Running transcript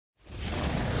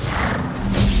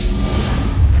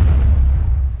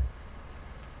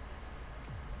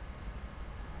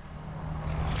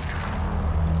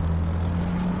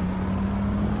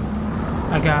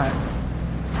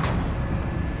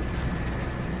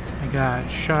got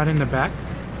shot in the back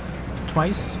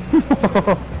twice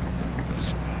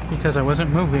because I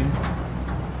wasn't moving.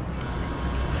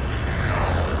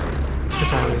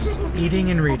 Because I was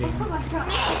eating and reading.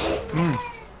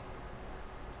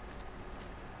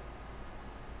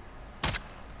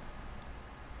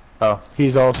 Oh,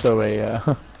 he's also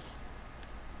a.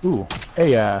 Ooh,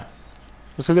 hey,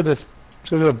 let's go get this. Let's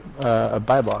go get a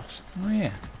buy box. Oh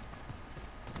yeah.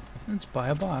 Let's buy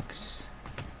a box.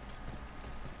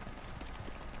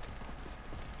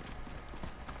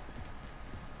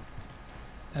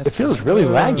 It feels really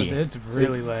laggy. It's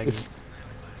really laggy.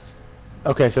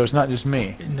 Okay, so it's not just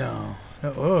me. No.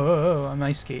 Oh, I'm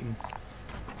ice skating.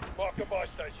 Mark the buy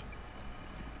station.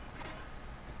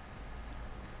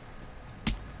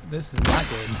 This is not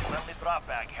good. Friendly drop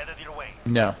bag headed your way.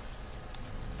 No.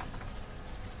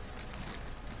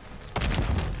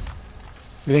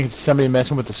 You think it's somebody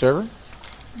messing with the server?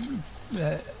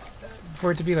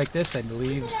 For it to be like this, I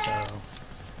believe so.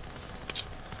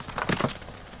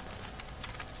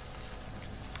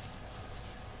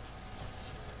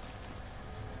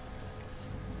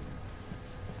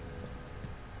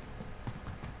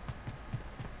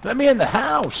 Let me in the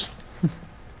house!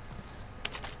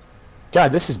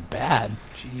 God, this is bad.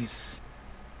 Jeez.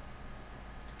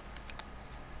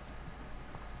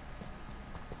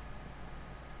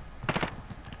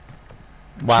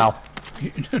 Wow.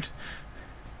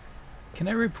 Can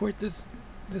I report this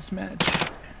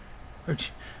match? Are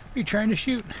you trying to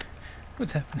shoot?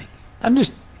 What's happening? I'm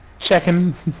just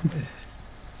checking.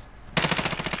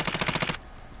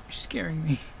 You're scaring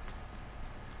me.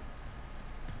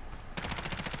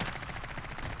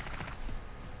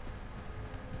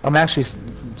 I'm actually,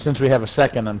 since we have a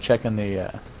second, I'm checking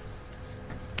the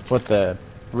what the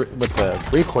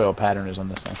recoil pattern is on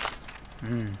this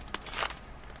thing.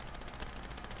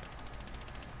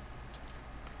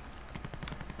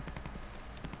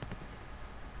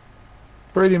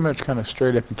 Pretty much kind of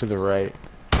straight up and to the right.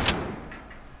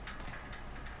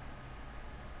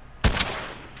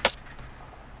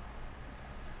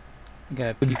 I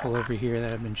got people over here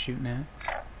that I've been shooting at.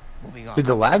 Moving on. Did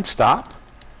the lag stop?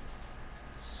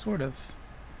 Sort of.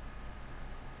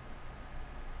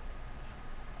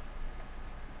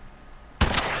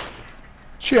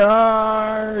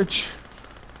 Charge!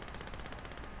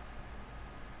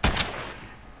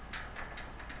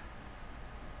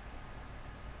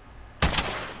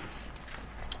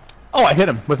 Oh, I hit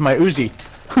him with my Uzi.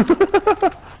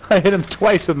 I hit him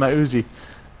twice with my Uzi.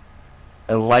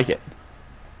 I like it.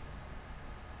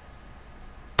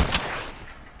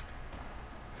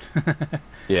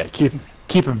 Yeah, keep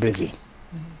him busy.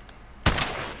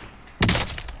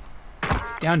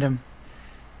 Downed him.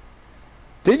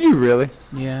 Did you really?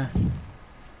 Yeah.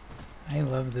 I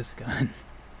love this gun.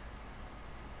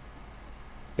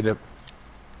 It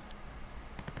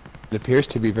appears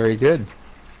to be very good.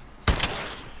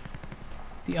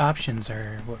 The options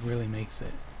are what really makes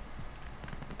it.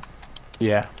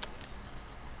 Yeah.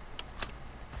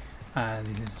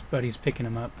 His buddy's picking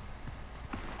him up.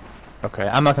 Okay,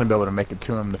 I'm not gonna be able to make it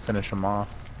to him to finish him off.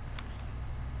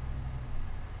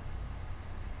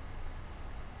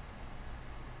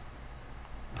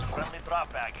 Friendly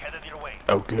drop bag headed your way.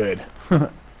 Oh, good.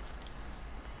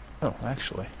 Oh,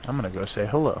 actually, I'm gonna go say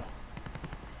hello.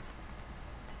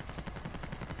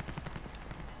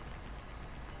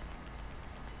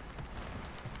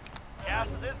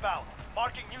 Gas is inbound.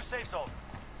 Marking new safe zone.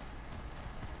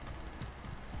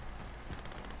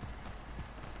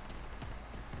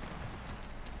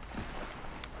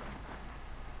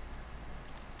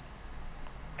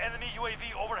 Enemy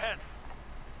UAV overhead.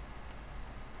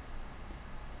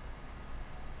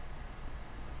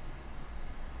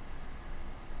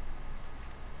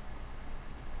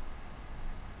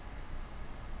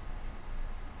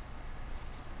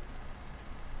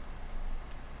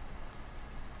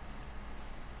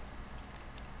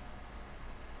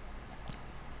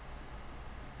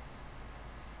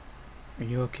 Are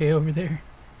you okay over there?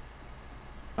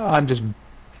 I'm just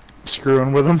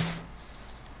screwing with him.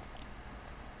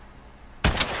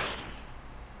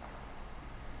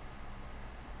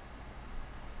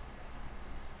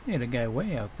 You had a guy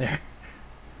way out there.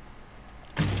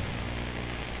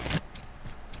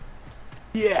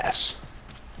 Yes.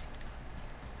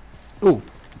 Oh,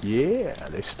 yeah,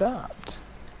 they stopped.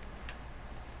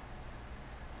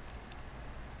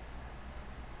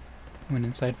 Went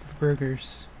inside for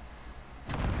burgers.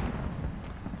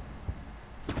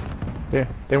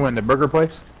 They went to burger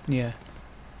place? Yeah.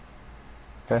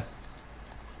 Okay.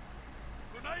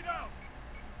 Grenade out.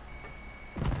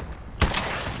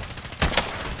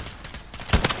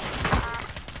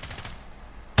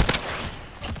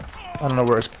 I don't know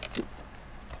where it's.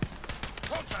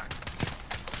 Contact.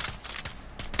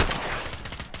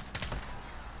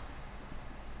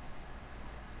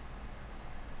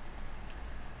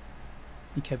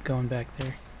 He kept going back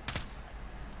there.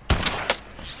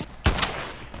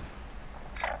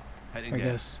 Heading I down.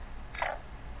 guess.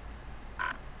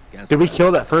 Gas Did we trap.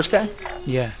 kill that first guy?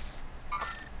 Yeah.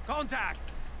 Contact.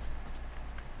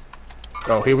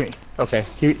 Oh, he went. Okay,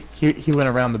 he went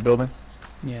around the building.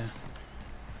 Yeah.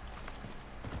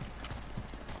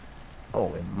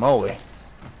 Holy moly!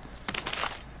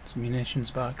 It's a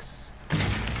munitions box.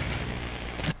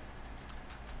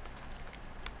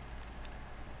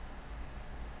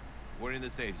 We're in the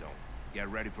safe zone. Get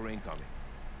ready for incoming.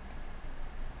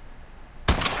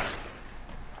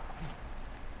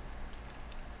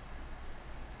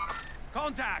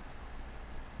 Contact.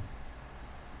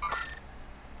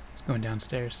 It's going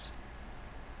downstairs.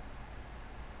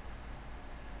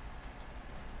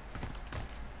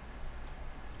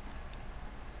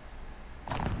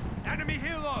 Enemy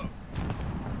helo.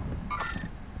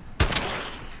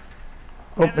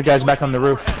 Oh, the guy's back on the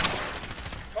roof.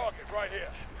 Target right here.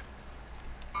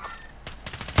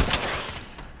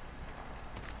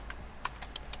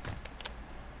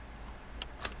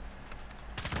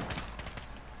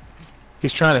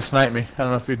 He's trying to snipe me. I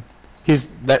don't know if he's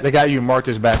the guy you marked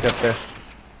is back up there.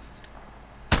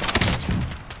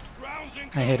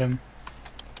 I hit him.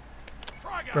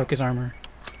 Broke his armor.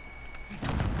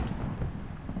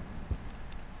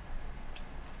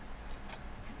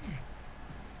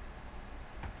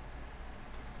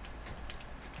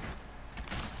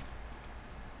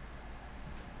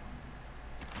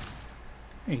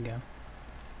 There you go.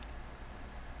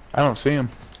 I don't see him.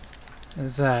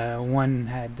 There's one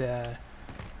had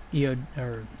EO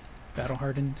or battle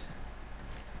hardened.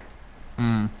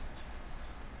 Hmm.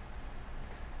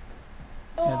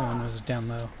 The other one was down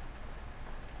low.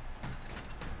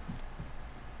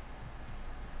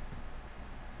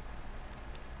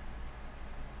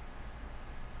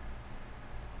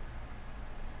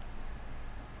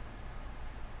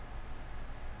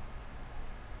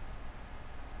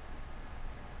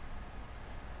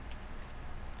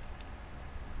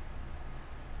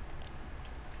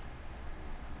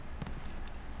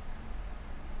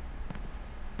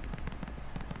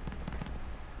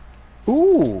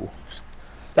 Ooh,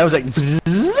 that was like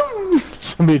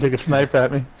somebody took a snipe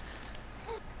at me.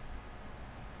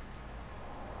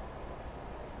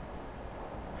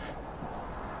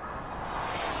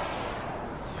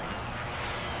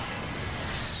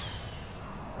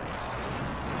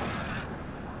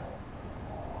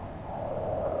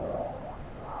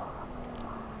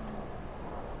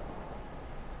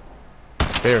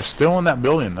 They are still in that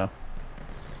building though.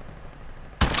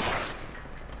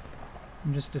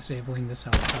 I'm just disabling this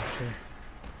helicopter.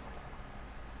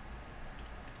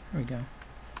 There we go.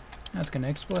 Now it's gonna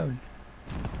explode.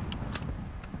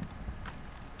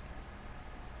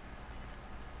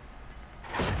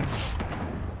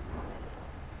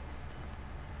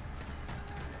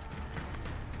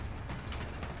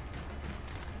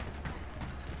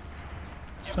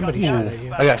 Somebody shot at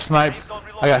you. I got sniped.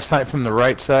 I got sniped from the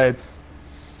right side.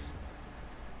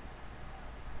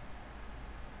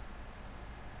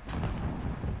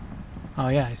 Oh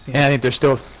yeah, I see And I him. think they're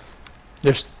still.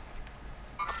 There's.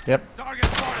 Yep. Target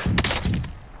spotted.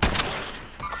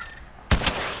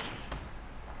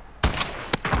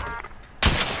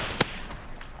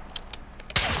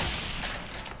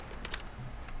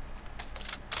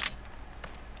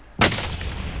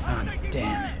 Oh,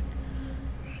 damn it.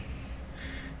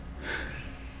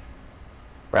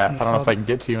 Crap. I don't know if I can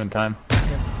get to you in time. Yep.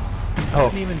 Oh,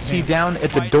 Didn't even see think. down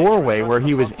at the doorway where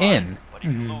he was in, But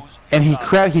if you lose, and he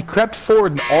crept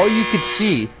forward, and all you could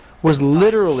see was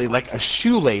literally like a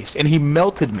shoelace, and he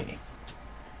melted me.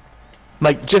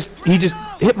 Like he just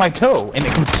hit my toe, and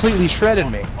it completely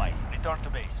shredded me. fight. Return to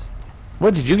base.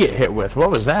 What did you get hit with? What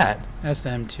was that? That's the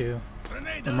M2.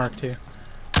 The Mark II.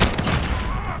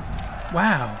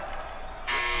 Wow.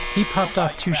 He popped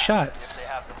off 2 They shots.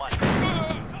 have the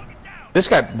money. This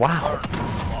guy, wow,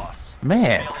 Loss.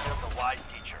 man, Failure is a wise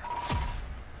teacher.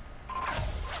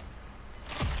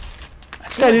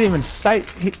 this guy didn't even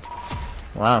sight.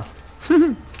 Wow. I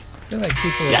feel like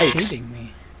people are Yikes. shooting me.